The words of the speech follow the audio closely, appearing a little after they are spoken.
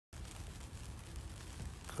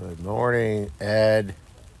Good morning, Ed.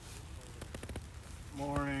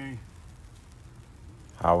 Morning.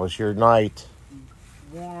 How was your night?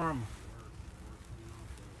 Warm.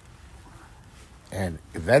 And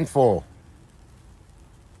eventful.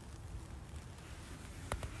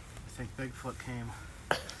 I think Bigfoot came.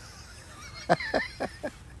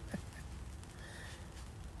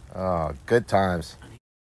 Oh, good times.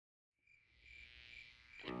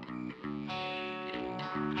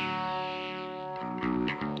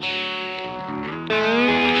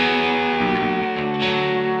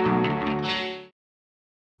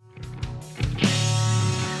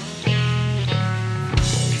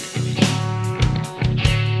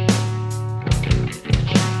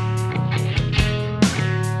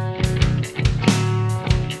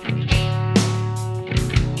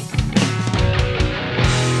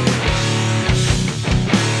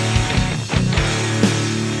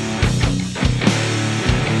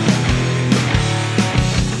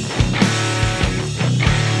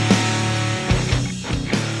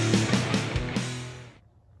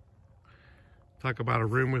 Talk about a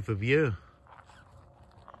room with a view.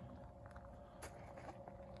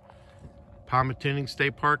 Pymatuning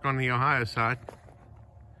State Park on the Ohio side.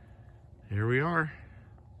 Here we are.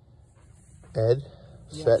 Ed,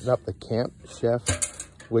 Yes. Setting up the Camp Chef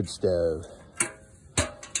wood stove. All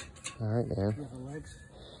right, man. With the legs.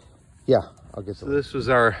 Yeah, I'll get. So this was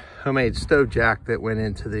our homemade stove jack that went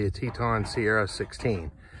into the Teton Sierra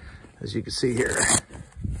 16, as you can see here.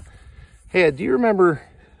 Hey, Ed, do you remember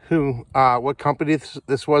what company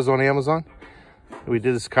this was on Amazon? We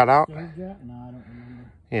did this cutout. No, I don't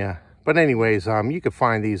remember. Yeah, but anyways, you could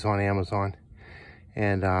find these on Amazon,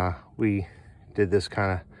 and we did this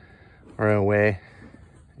kind of our own way.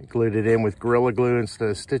 Glued it in with Gorilla Glue instead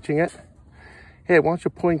of stitching it. Hey, why don't you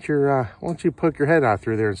poke your head out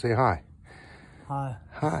through there and say hi? Hi.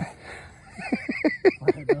 Hi. My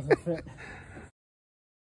head doesn't fit.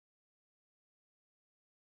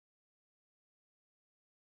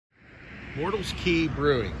 Mortals Key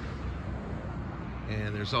Brewing.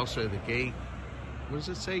 And there's also the what does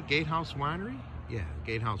it say? Gatehouse Winery? Yeah,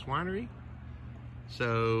 Gatehouse Winery.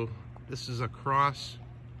 So this is across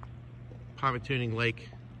Pymatuning Lake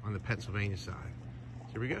on the Pennsylvania side.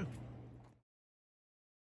 Here we go.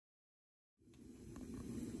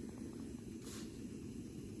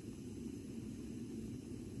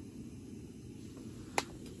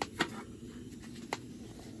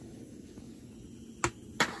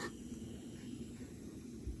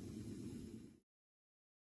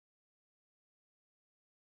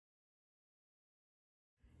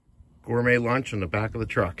 Gourmet lunch on the back of the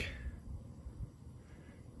truck.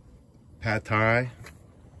 Pad Thai.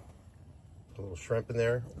 A little shrimp in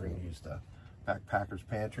there. We're going to use the backpacker's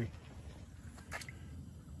pantry. A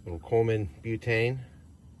little Coleman butane.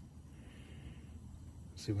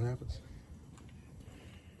 See what happens.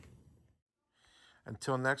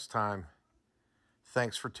 Until next time,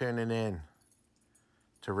 thanks for tuning in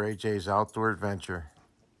to Ray J's Outdoor Adventure.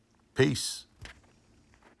 Peace.